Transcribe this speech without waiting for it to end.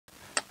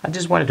I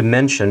just wanted to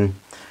mention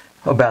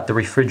about the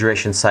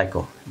refrigeration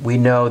cycle. We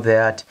know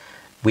that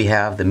we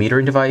have the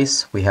metering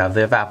device, we have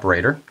the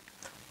evaporator,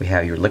 we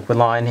have your liquid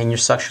line and your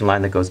suction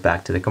line that goes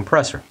back to the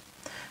compressor.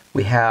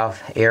 We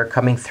have air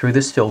coming through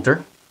this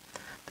filter.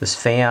 This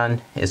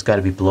fan is going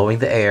to be blowing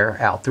the air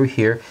out through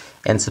here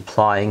and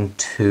supplying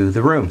to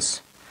the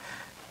rooms.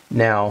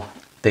 Now,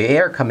 the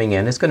air coming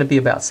in is going to be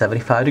about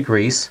 75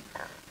 degrees,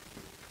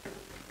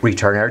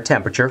 return air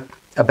temperature,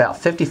 about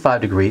 55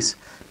 degrees,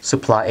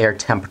 supply air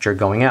temperature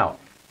going out.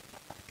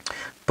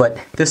 But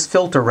this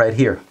filter right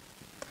here,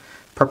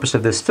 purpose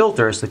of this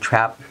filter is to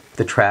trap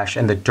the trash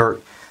and the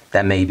dirt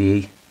that may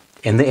be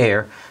in the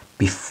air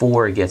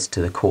before it gets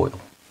to the coil.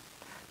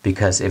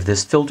 Because if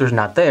this filter is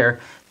not there,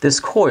 this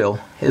coil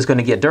is going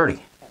to get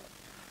dirty.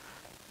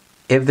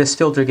 If this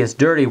filter gets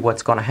dirty,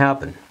 what's going to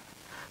happen?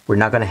 We're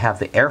not going to have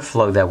the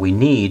airflow that we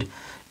need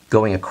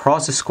going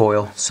across this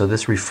coil, so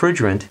this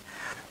refrigerant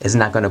is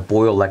not going to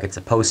boil like it's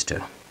supposed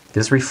to.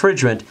 This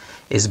refrigerant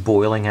is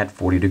boiling at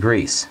 40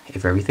 degrees.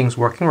 If everything's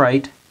working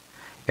right,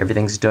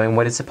 everything's doing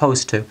what it's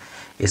supposed to,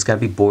 it's going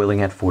to be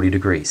boiling at 40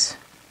 degrees.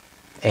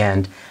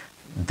 And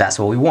that's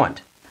what we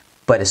want.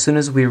 But as soon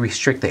as we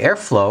restrict the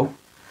airflow,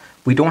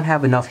 we don't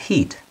have enough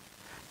heat.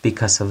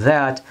 Because of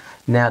that,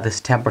 now this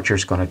temperature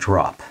is going to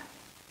drop.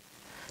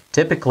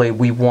 Typically,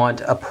 we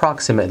want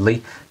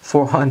approximately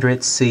 400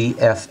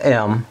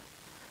 CFM,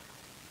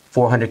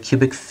 400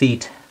 cubic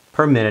feet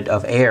per minute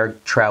of air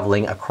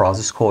traveling across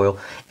this coil,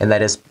 and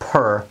that is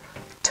per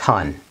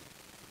ton.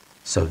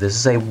 So this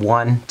is a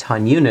 1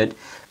 ton unit,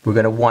 we're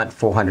going to want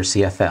 400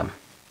 CFM,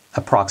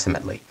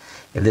 approximately.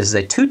 If this is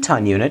a 2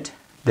 ton unit,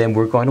 then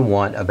we're going to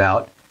want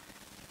about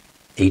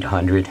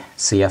 800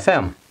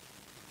 CFM,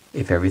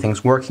 if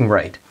everything's working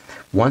right.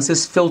 Once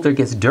this filter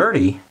gets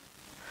dirty,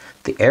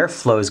 the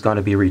airflow is going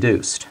to be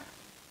reduced.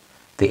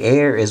 The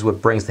air is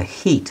what brings the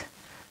heat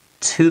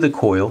to the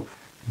coil.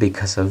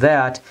 Because of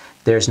that,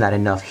 there's not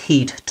enough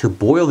heat to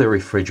boil the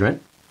refrigerant,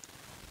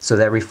 so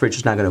that refrigerant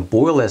is not going to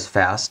boil as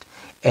fast,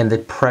 and the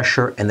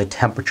pressure and the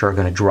temperature are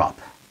going to drop.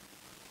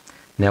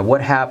 Now,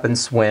 what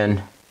happens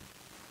when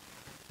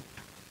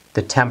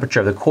the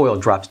temperature of the coil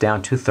drops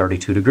down to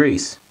 32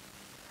 degrees?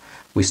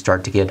 We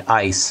start to get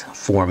ice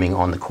forming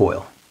on the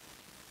coil.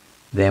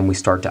 Then we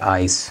start to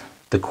ice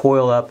the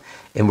coil up,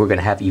 and we're going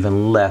to have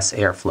even less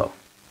airflow.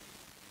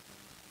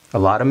 A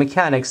lot of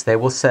mechanics, they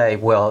will say,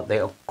 well,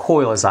 the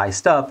coil is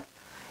iced up,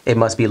 it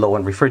must be low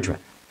in refrigerant.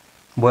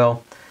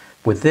 Well,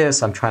 with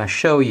this, I'm trying to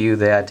show you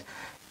that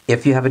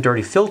if you have a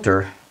dirty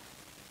filter,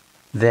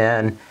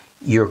 then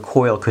your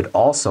coil could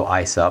also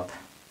ice up,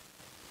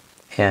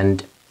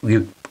 and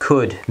you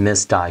could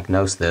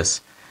misdiagnose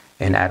this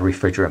and add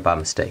refrigerant by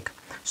mistake.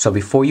 So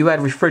before you add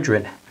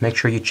refrigerant, make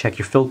sure you check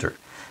your filter.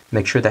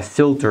 Make sure that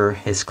filter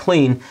is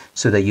clean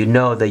so that you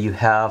know that you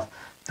have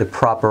the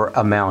proper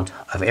amount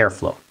of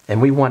airflow.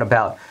 And we want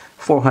about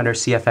 400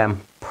 CFM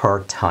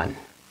per ton.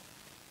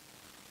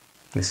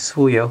 This is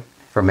Julio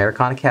from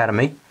Aircon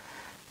Academy.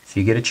 If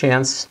you get a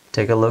chance,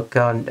 take a look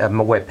on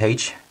my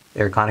webpage,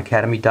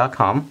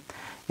 airconacademy.com,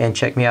 and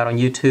check me out on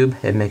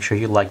YouTube, and make sure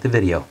you like the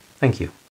video. Thank you.